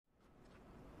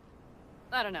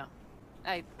I don't know.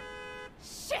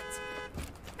 Shit!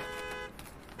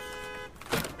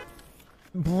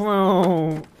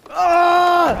 Bro.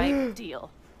 Ah! Right deal.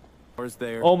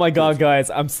 Oh my god, guys,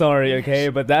 I'm sorry, okay,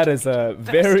 but that is a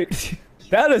very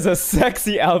that is a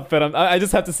sexy outfit. I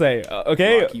just have to say,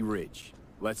 okay? Rocky Ridge.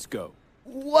 Let's go.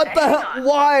 What the hell?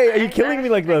 Why are you killing me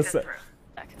like this?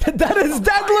 That is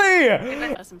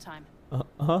deadly! Some time.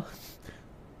 Huh?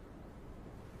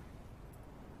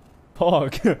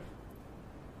 Pog.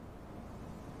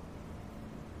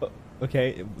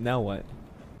 Okay, now what?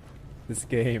 This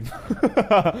game.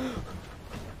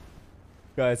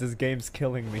 Guys, this game's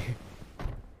killing me.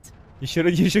 You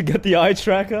should get the eye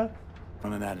tracker.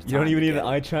 Running out of time. You don't even need an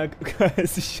eye tracker.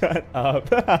 Guys, shut up.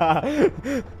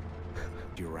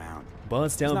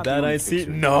 Boss down, bad I see.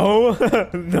 No,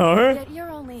 no. You're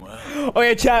only.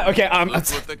 Okay, chat. Okay,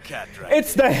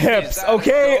 it's the hips.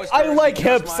 Okay, I like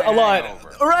hips a lot.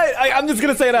 All right, I'm just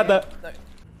gonna say that.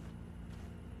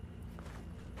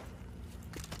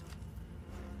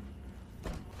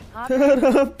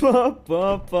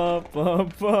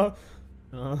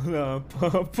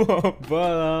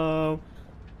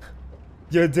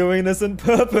 You're doing this on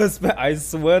purpose, but I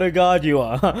swear to God you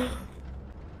are.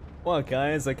 What,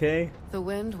 guys? Okay. The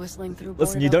wind whistling through.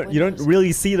 Listen, you don't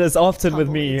really see this often with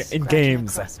me in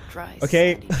games.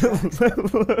 Okay.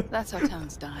 That's how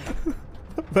towns die.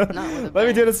 Let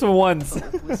me do this for once.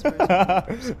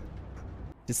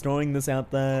 Just throwing this out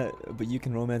there, but you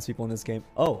can romance people in this game.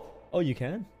 Oh, you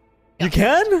can? You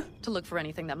can? To look for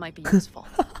anything that might be useful.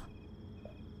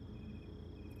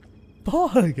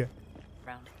 Bug.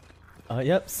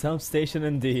 Yep, South Station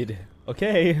indeed.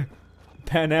 Okay.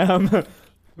 Pan Am.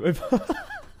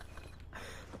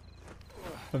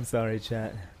 I'm sorry,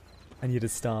 chat. I need to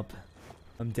stop.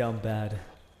 I'm down bad.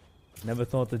 Never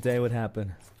thought the day would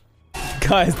happen.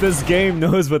 Guys, this game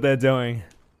knows what they're doing.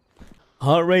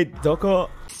 Heart rate, Doko.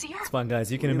 It's fine,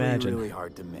 guys. You can imagine. Really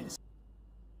hard to miss.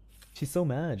 She's so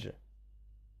mad.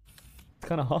 It's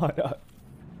kind of hard.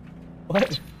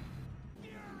 What?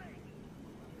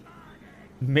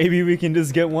 Maybe we can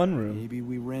just get one room. Maybe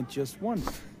we rent just one.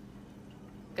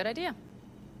 Good idea.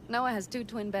 Noah has 2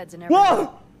 twin beds in every room.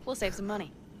 We'll save some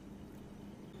money.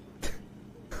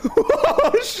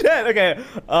 Oh shit! Okay.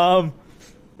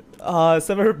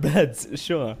 Seven beds,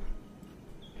 sure.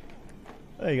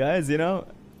 Hey guys, you know.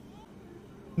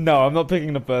 No, I'm not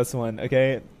picking the first one.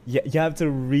 Okay. You have to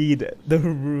read the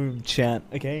room, chat.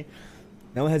 Okay.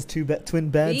 Noah has 2 twin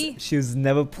beds. She was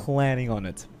never planning on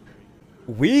it.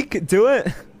 We could do it.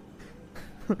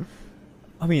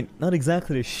 I mean, not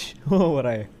exactly sure what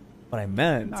I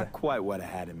meant. Not quite what I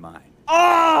had in mind.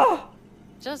 Ah!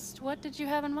 Just what did you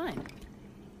have in mind?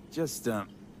 Just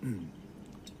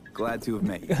glad to have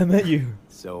met you. I met you.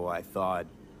 So I thought.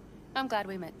 I'm glad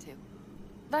we met too.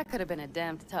 That could have been a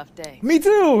damned tough day. Me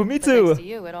too. Me too. Thanks to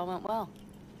you, it all went well.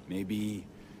 Maybe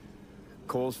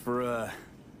calls for a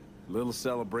little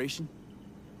celebration.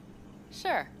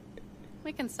 Sure.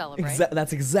 We can celebrate.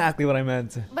 That's exactly what I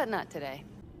meant. But not today.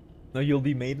 No, you'll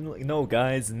be made in... No,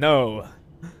 guys, no.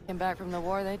 Came back from the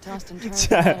war, they tossed and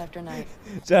turned night after night.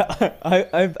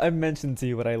 I've mentioned to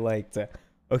you what I liked,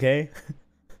 okay?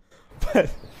 But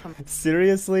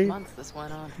seriously, months this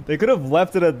went on. They could have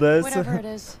left it at this. Whatever it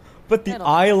is. But the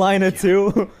eyeliner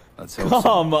too?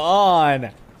 Come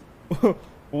on.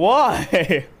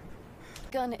 Why?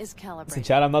 Gun is calibrated. Listen,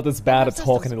 Chad, I'm not this bad at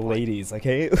talking to the ladies,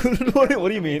 okay? what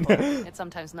do you mean? It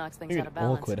sometimes knocks things out of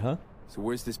balance. Awkward, huh? So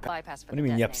where's this bypass for What do you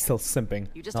mean? Yep, still simping.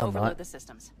 You just overload the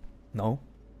systems. No.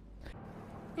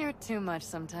 You're too much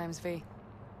sometimes, V.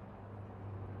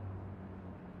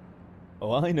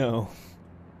 Oh, I know.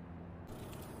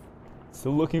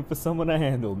 Still looking for someone to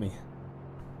handle me.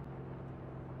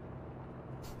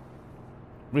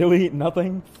 Really?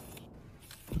 Nothing?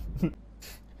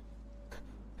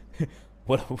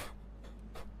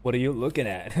 What are you looking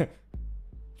at?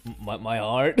 My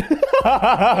heart?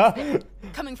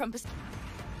 Coming from just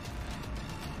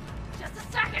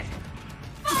a second.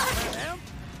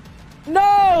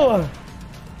 No!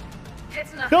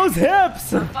 It's nothing. Those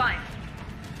hips! I'm fine.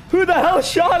 Who the hell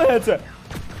shot it?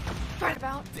 Right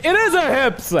about. It is her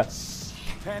hips!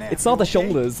 It's not the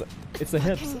shoulders. It's the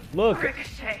hips. Look.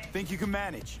 Ricochet. Think you can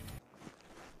manage?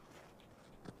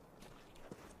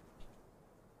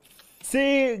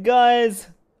 See, guys.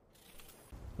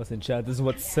 Listen, Chad, this is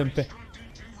what simping.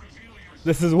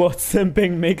 This is what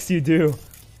simping makes you do.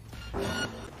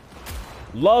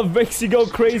 Love makes you go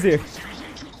crazy.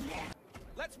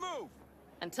 Let's move.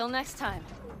 Until next time.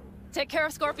 Take care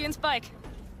of Scorpion Spike.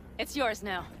 It's yours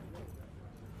now.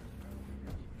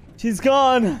 She's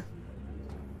gone.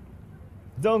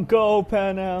 Don't go,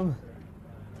 Pan Am.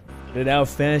 Did our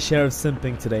fair share of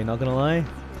simping today, not gonna lie.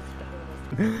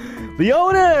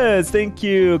 Leonis, thank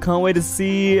you. Can't wait to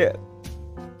see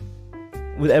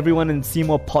with everyone and see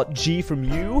more pot G from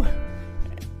you.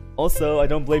 Also, I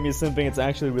don't blame you simping, it's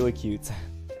actually really cute.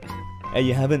 Hey,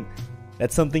 you haven't...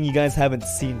 That's something you guys haven't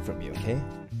seen from you, okay?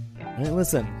 Alright,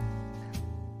 listen.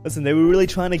 Listen, they were really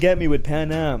trying to get me with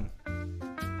Pan Am.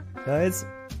 Guys?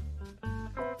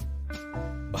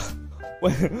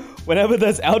 Whenever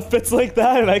there's outfits like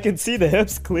that and I can see the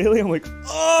hips clearly, I'm like,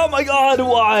 oh my god,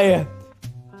 why?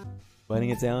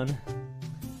 Writing it down.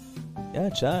 Yeah,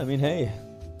 chat, I mean, hey.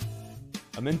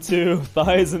 I'm into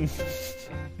thighs and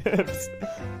hips.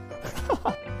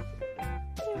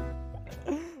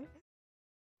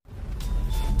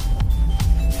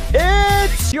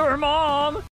 It's your mom!